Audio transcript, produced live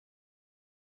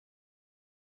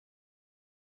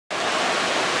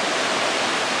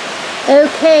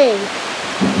Okay.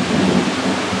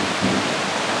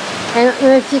 I don't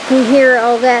know if you can hear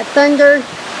all that thunder.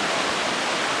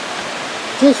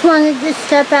 Just wanted to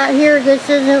step out here. This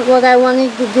isn't what I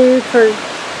wanted to do for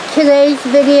today's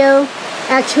video.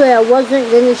 Actually, I wasn't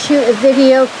going to shoot a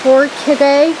video for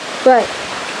today, but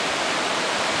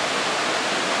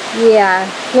yeah,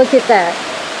 look at that.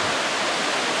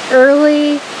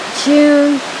 Early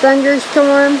June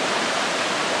thunderstorm.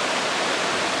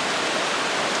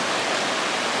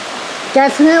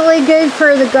 Definitely good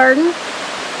for the garden.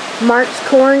 March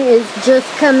corn is just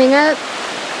coming up.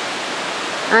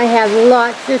 I have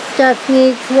lots of stuff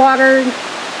needs watered.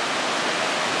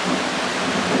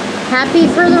 Happy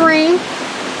for the rain.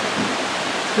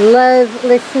 Love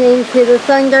listening to the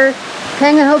thunder.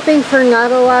 Kind of hoping for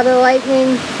not a lot of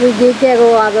lightning. We did get a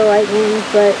lot of lightning,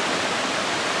 but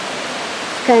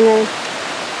kind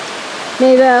of,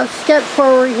 maybe I'll step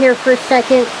forward here for a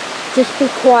second. Just be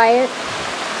quiet.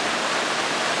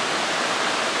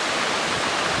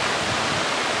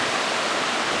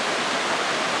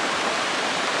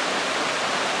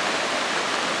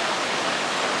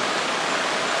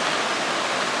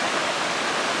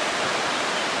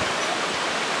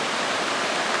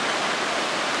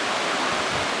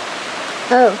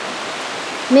 Oh,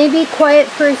 maybe quiet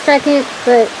for a second,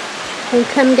 but we'll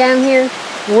come down here.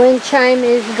 Wind chime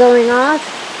is going off,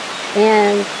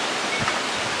 and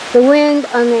the wind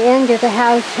on the end of the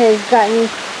house has gotten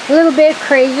a little bit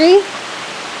crazy.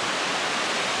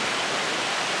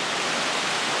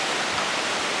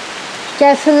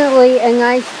 Definitely a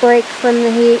nice break from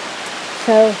the heat,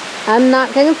 so I'm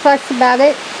not going to fuss about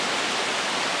it.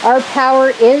 Our power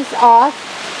is off,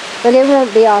 but it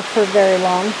won't be off for very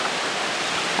long.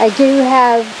 I do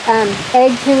have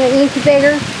eggs in the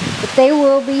incubator, but they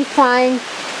will be fine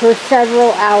for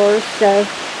several hours, so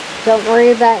don't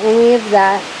worry about any of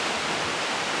that.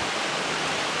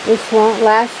 This won't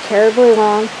last terribly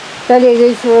long, but it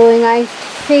is really nice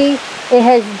to see. It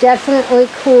has definitely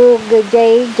cooled the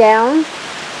day down.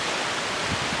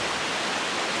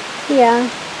 Yeah.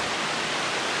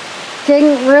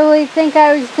 Didn't really think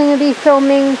I was going to be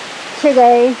filming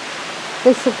today.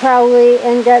 This will probably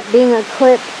end up being a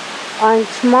clip on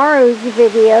tomorrow's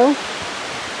video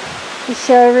to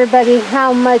show everybody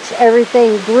how much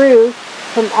everything grew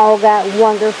from all that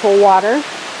wonderful water.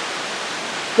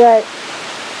 But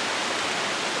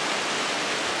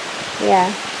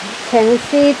yeah,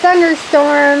 Tennessee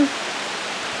thunderstorm.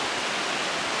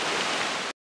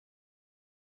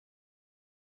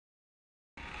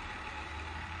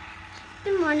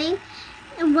 Good morning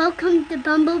and welcome to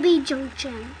Bumblebee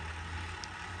Junction.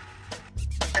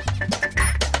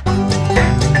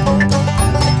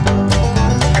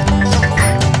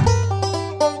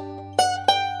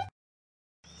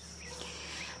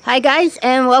 Hi guys,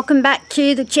 and welcome back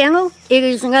to the channel. It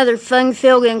is another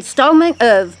fun-filled installment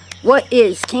of What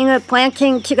is Tina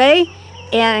Planting Today.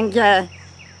 And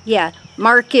yeah,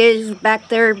 Mark is back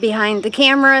there behind the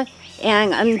camera,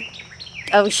 and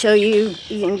I'll show you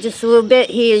in just a little bit.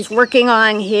 He is working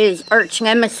on his arch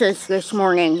nemesis this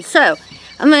morning. So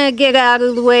I'm going to get out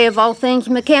of the way of all things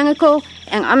mechanical,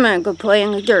 and I'm going to go play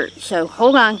in the dirt. So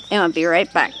hold on, and I'll be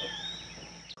right back.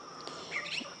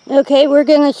 Okay, we're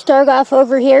going to start off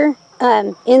over here.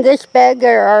 In this bed,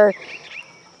 there are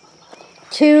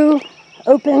 2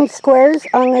 open squares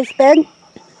on this bed.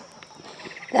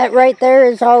 That right there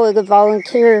is all of the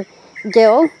volunteer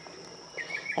dill.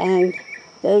 And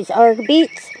those are the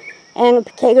beets and the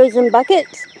potatoes in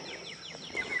buckets.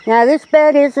 Now this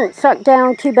bed isn't sucked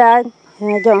down too bad,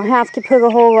 and I don't have to put a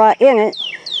whole lot in it.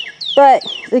 But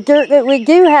the dirt that we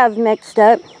do have mixed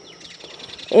up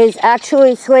is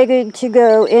actually slated to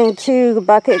go into the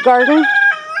bucket garden.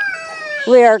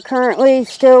 We are currently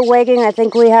still waiting. I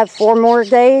think we have 4 more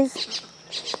days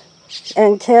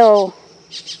until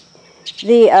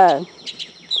the,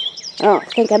 oh, I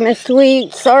think I missed a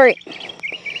weed, sorry.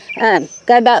 Got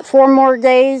about 4 more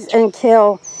days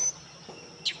until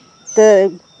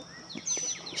the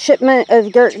shipment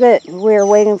of dirt that we're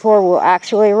waiting for will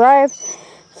actually arrive.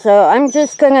 So I'm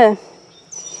just gonna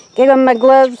get on my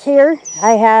gloves here.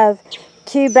 I have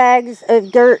 2 bags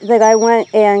of dirt that I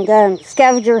went and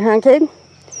scavenger hunted.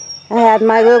 I have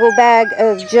my little bag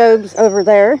of Jobs over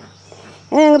there.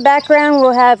 And in the background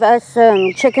we'll have us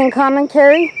some chicken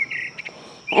commentary.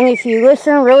 And if you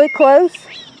listen really close,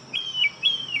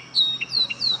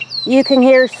 you can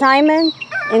hear Simon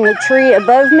in the tree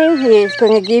above me. He is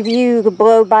going to give you the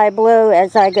blow-by-blow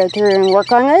as I go through and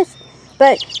work on this.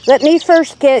 But let me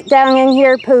first get down in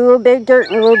here, put a little bit of dirt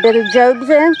and a little bit of Jobs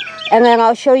in, and then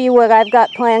I'll show you what I've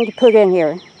got planned to put in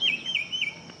here.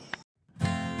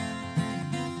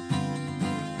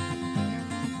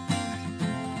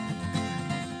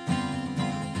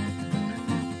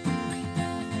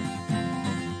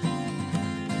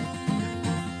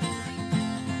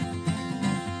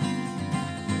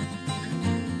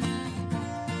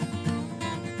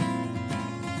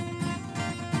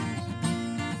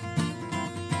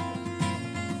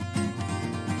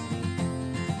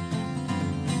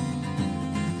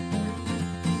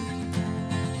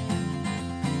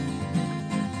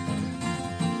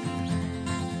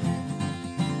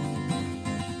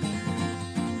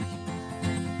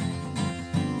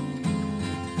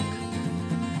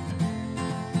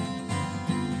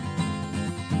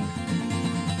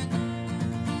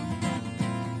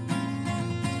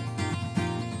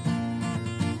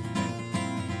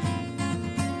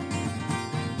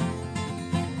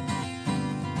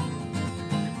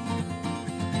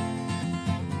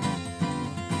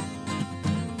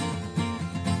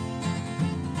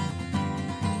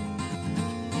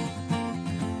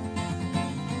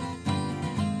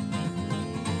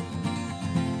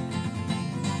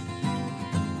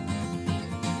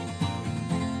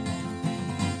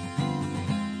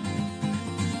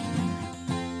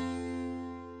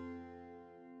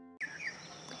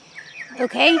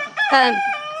 Okay,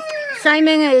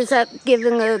 Simon is up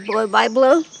giving a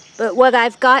blow-by-blow, but what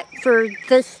I've got for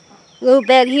this little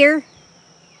bed here,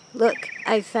 look,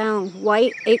 I found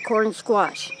white acorn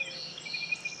squash.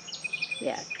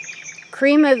 Yeah,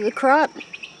 cream of the crop,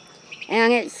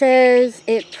 and it says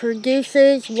it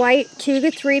produces white 2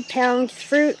 to 3 pounds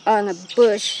fruit on a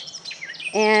bush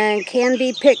and can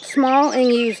be picked small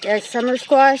and used as summer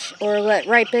squash or let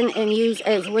ripen and used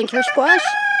as winter squash.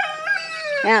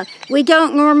 Now, we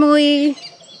don't normally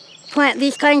plant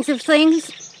these kinds of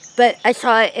things, but I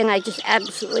saw it and I just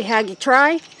absolutely had to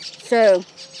try. So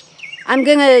I'm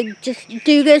gonna just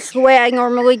do this the way I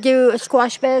normally do a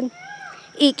squash bed.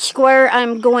 Each square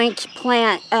I'm going to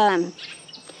plant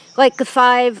like a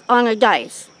 5 on a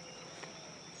dice.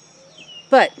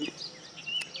 But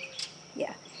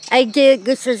yeah,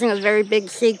 this isn't a very big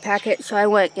seed packet, so I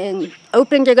went and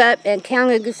opened it up and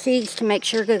counted the seeds to make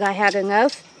sure that I had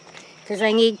enough. Because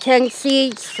I need 10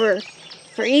 seeds for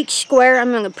each square.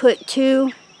 I'm going to put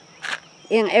 2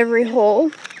 in every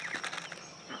hole.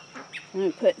 I'm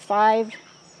going to put 5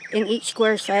 in each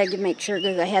square so I had to make sure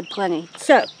that I had plenty.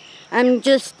 So I'm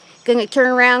just going to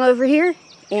turn around over here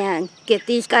and get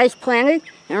these guys planted.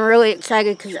 I'm really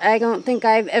excited because I don't think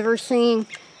I've ever seen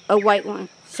a white one.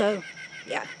 So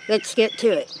yeah, let's get to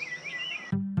it.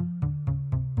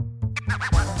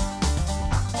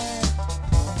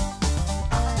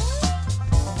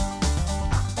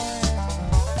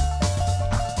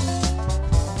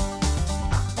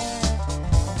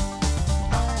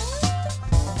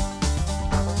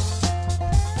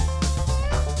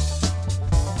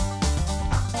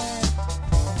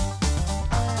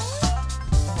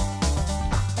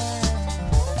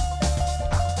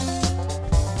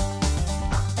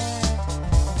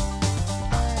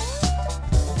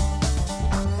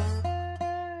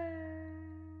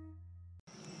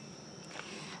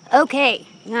 Okay,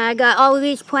 now I got all of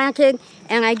these planted,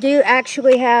 and I do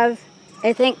actually have,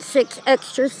 I think, 6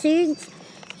 extra seeds.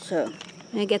 So I'm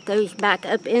going to get those back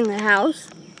up in the house.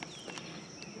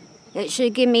 It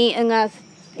should give me enough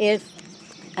if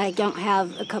I don't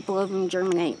have a couple of them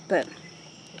germinate, but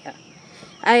yeah.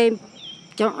 I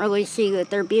don't really see that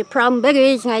there'd be a problem, but it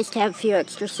is nice to have a few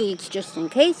extra seeds just in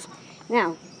case.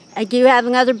 Now, I do have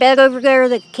another bed over there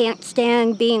that can't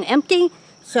stand being empty,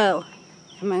 so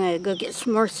I'm going to go get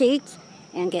some more seeds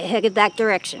and get headed that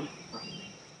direction.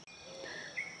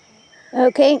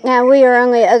 Okay, now we are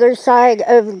on the other side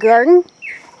of the garden,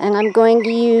 and I'm going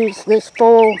to use this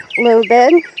full low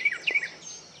bed.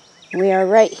 We are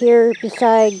right here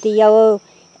beside the yellow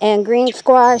and green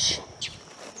squash,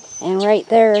 and right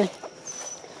there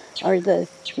are the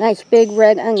nice big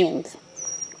red onions.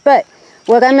 But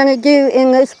what I'm going to do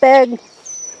in this bed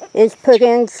is put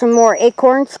in some more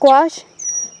acorn squash.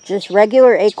 Just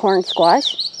regular acorn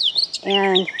squash,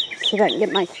 and see if I can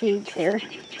get my seeds here.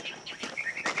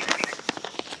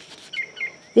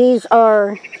 These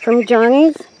are from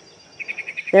Johnny's.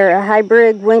 They're a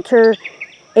hybrid winter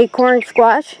acorn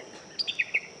squash.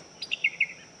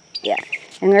 Yeah,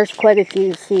 and there's quite a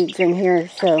few seeds in here,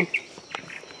 so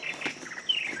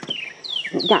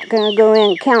I'm not going to go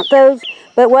in and count those.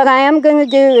 But what I am going to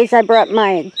do is I brought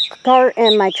my cart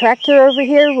and my tractor over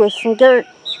here with some dirt.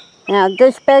 Now,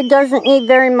 this bed doesn't need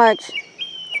very much.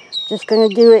 Just going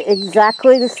to do it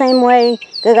exactly the same way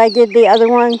that I did the other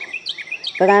one,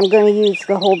 but I'm going to use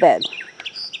the whole bed.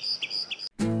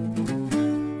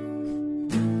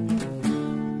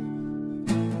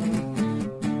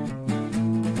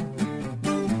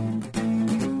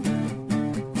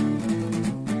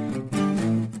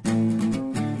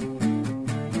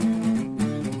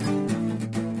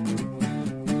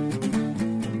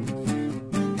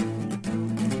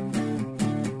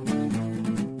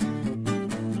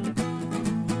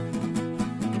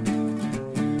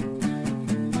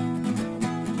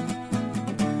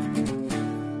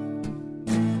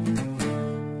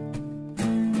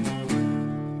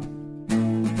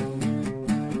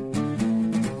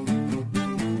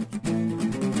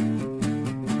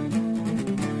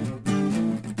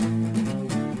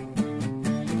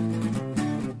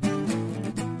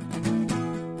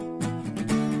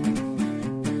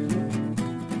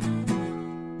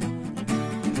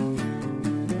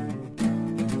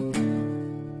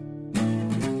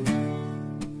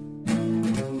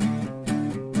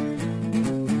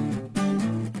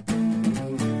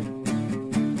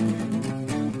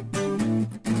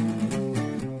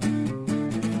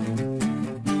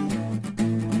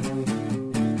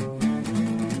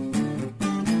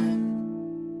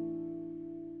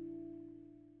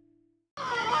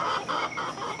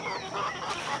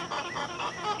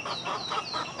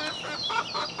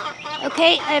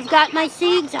 Okay, I've got my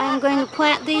seeds. I'm going to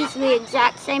plant these the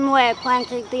exact same way I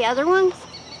planted the other ones.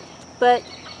 But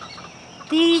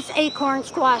these acorn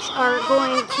squash are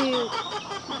going to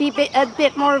be a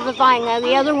bit more of a vine. Now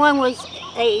the other one was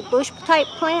a bush type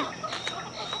plant.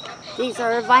 These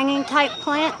are a vining type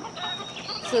plant.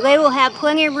 So they will have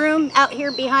plenty of room out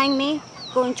here behind me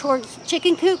going towards the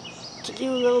chicken coop to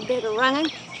do a little bit of running.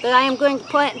 But I am going to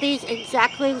plant these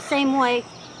exactly the same way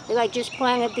that I just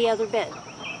planted the other bed.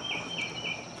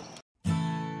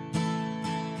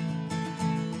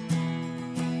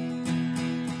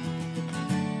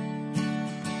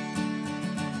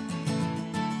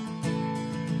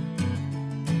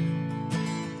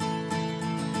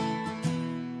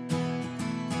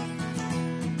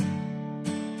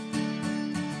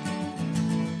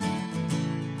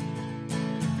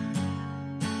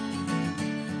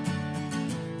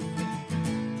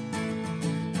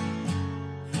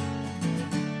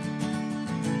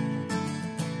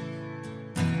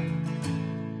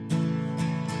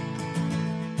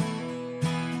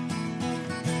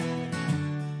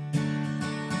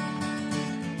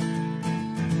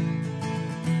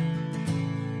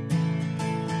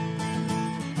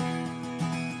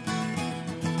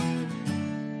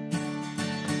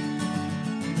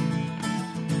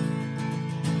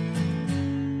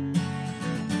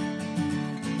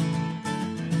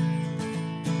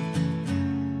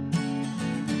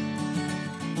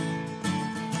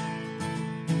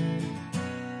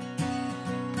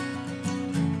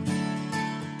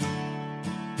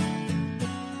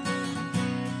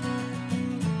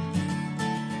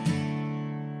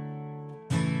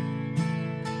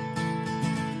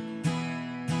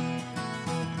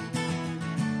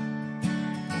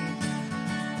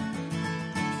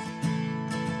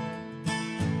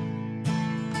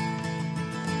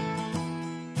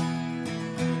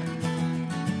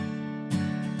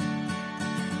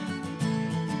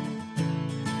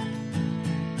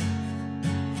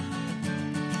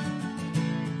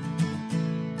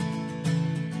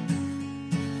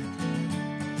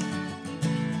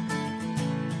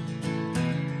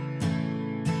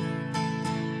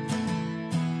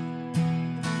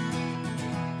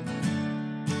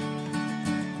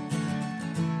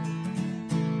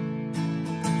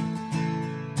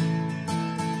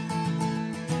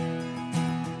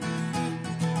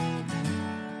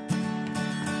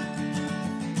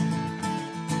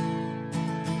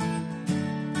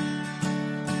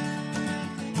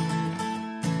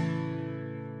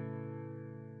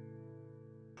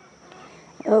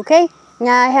 Okay,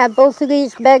 now I have both of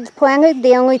these beds planted.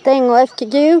 The only thing left to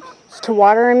do is to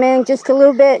water them in just a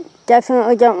little bit.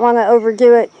 Definitely don't want to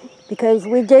overdo it because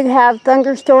we did have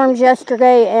thunderstorms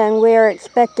yesterday and we are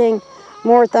expecting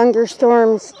more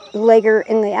thunderstorms later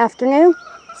in the afternoon.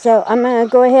 So I'm going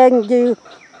to go ahead and do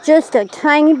just a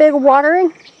tiny bit of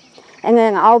watering and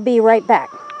then I'll be right back.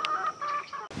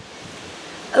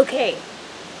 Okay.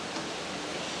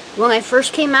 When I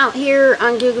first came out here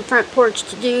onto the front porch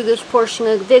to do this portion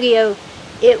of the video,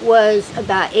 it was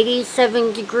about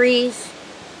 87 degrees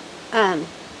on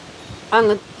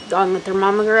the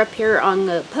thermometer up here on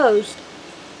the post.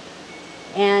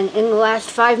 And in the last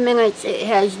 5 minutes it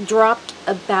has dropped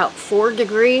about 4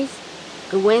 degrees.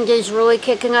 The wind is really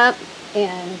kicking up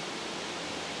and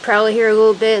probably hear a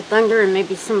little bit of thunder and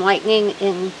maybe some lightning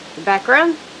in the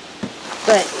background.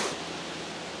 But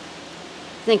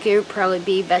I think it would probably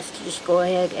be best to just go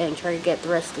ahead and try to get the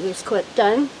rest of this clip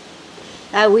done.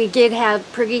 We did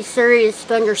have pretty serious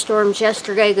thunderstorms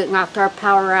yesterday that knocked our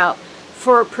power out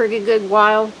for a pretty good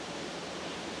while.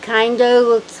 Kinda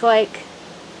looks like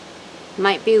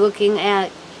might be looking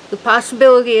at the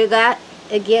possibility of that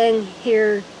again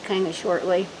here kinda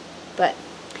shortly. But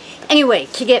anyway,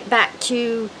 to get back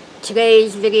to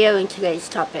today's video and today's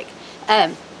topic.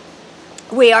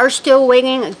 We are still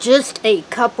waiting just a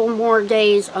couple more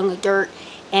days on the dirt,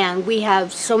 and we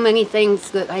have so many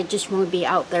things that I just want to be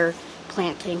out there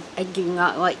planting. I do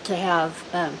not like to have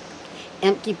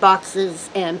empty boxes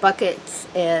and buckets,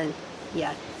 and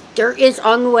yeah, dirt is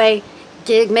on the way.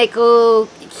 Did make a little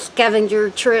scavenger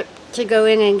trip to go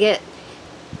in and get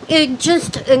it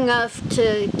just enough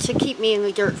to keep me in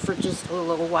the dirt for just a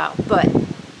little while, but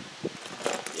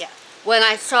yeah. When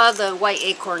I saw the white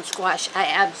acorn squash, I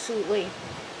absolutely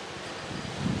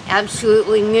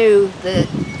knew that,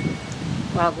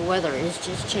 wow, the weather is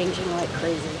just changing like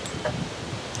crazy.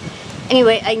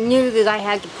 Anyway, I knew that I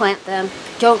had to plant them.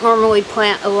 Don't normally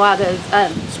plant a lot of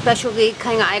specialty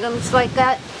kind of items like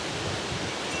that.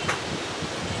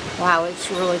 Wow,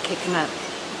 it's really kicking up.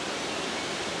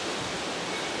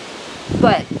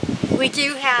 But we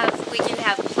do have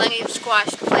plenty of squash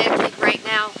planted right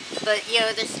now. But you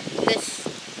know, this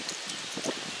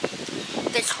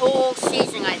this whole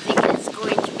season, I think, is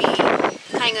going to be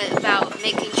kind of about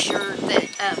making sure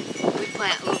that we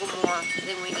plant a little more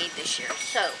than we need this year.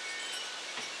 So,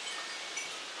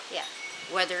 yeah,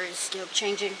 weather is still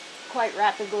changing quite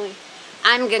rapidly.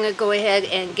 I'm going to go ahead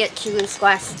and get to this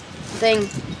last thing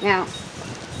now.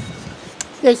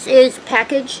 This is a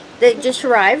package that just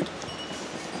arrived.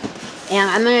 And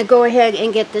I'm going to go ahead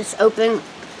and get this open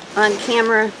on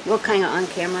camera. Well, kind of on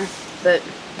camera, but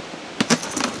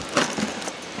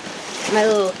my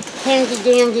little handy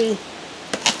dandy,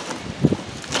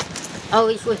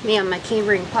 always with me on my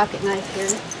keyring pocket knife here.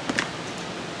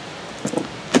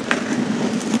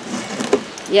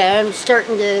 Yeah, I'm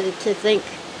starting to think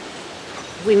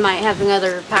we might have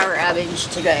another power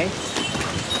outage today.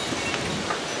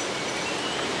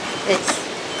 It's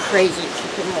crazy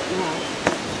right now.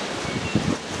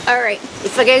 Alright,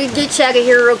 if I gotta ditch out of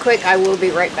here real quick, I will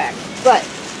be right back. But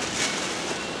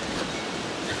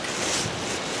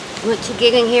I want to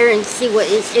get in here and see what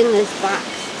is in this box.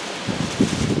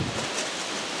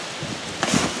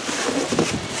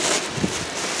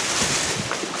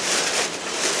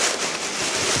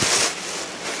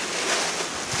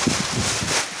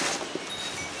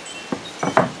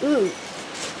 Ooh.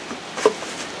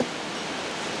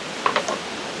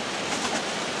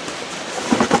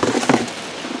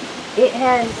 It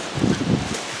has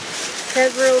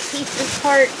several pieces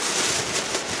parts.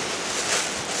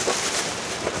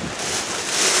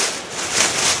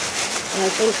 I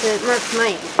think that Mark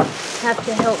might have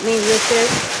to help me with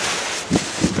this.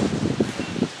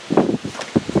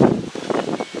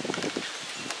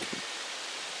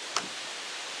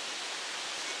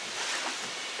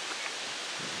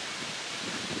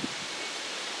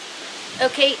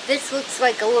 Okay, this looks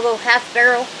like a little half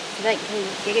barrel that can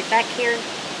get it back here.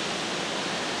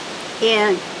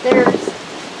 And there's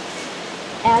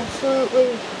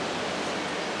absolutely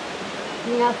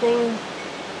nothing.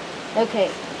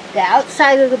 Okay, the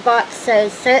outside of the box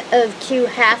says set of 2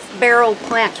 half-barrel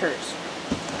planters.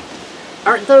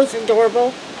 Aren't those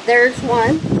adorable? There's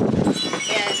one. And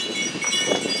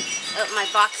oh, my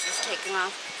box is taken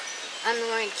off. I'm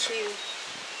going to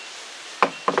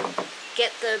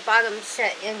get the bottom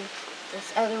set in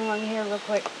this other one here real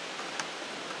quick.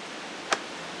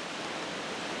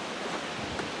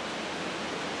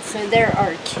 So there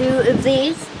are 2 of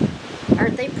these.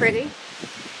 Aren't they pretty?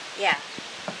 Yeah.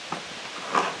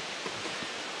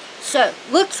 So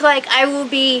looks like I will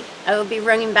be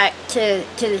running back to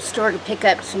the store to pick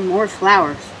up some more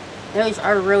flowers. Those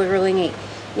are really, really neat.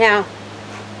 Now,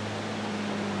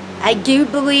 I do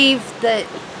believe that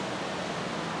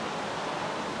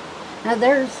now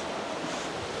there's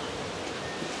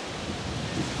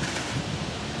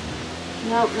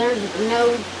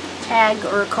no tag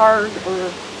or card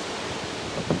or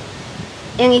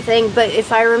anything, but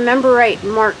if I remember right,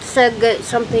 Mark said that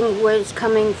something was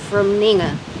coming from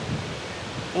Nina,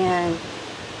 and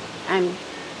I'm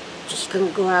just gonna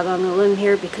go out on a limb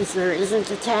here because there isn't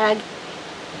a tag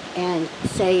and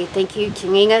say thank you to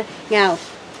Nina. Now,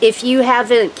 if you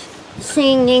haven't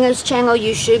seen Nina's channel,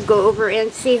 you should go over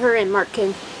and see her, and Mark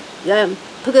can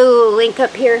put a little link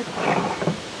up here.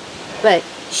 But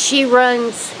she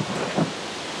runs,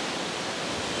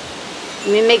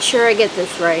 let me make sure I get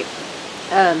this right.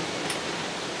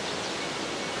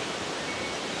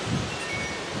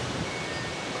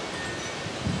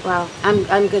 Wow,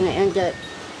 I'm gonna end up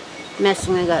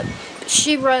messing it up.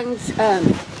 She runs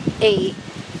a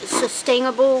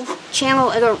sustainable channel.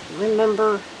 I don't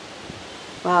remember.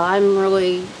 Wow, I'm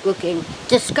really looking.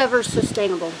 Discover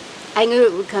Sustainable. I knew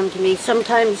it would come to me.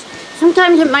 Sometimes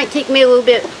it might take me a little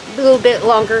bit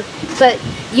longer, but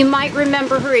you might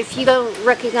remember her if you don't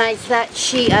recognize that.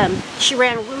 She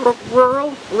ran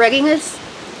rural readiness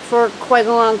for quite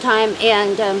a long time,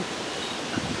 and yeah.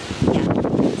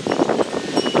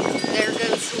 There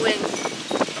goes the wind.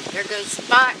 There goes the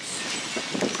box.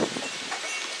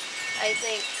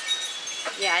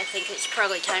 I think it's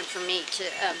probably time for me to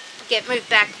get moved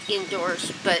back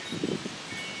indoors, but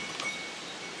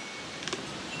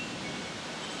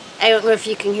I don't know if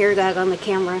you can hear that on the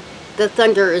camera. The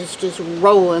thunder is just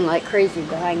rolling like crazy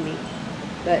behind me.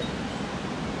 But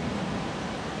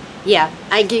yeah,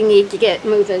 I do need to get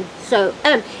moving. So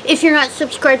if you're not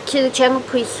subscribed to the channel,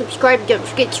 please subscribe. Don't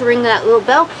forget to ring that little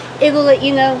bell. It will let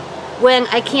you know when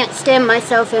I can't stand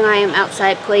myself and I am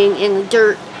outside playing in the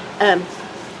dirt.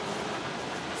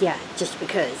 Yeah, just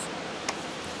because.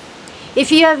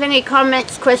 If you have any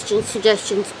comments, questions,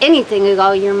 suggestions, anything at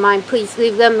all your mind, please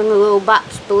leave them in the little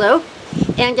box below.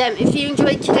 And if you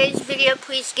enjoyed today's video,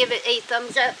 please give it a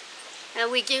thumbs up.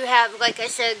 And we do have, like I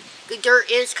said, the dirt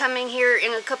is coming here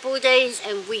in a couple of days,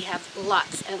 and we have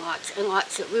lots and lots and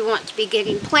lots that we want to be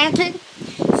getting planted.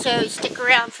 So stick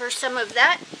around for some of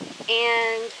that.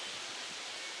 And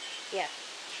yeah,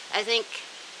 I think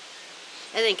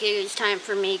it is time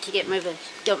for me to get moving.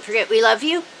 Don't forget we love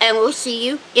you, and we'll see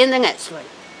you in the next one.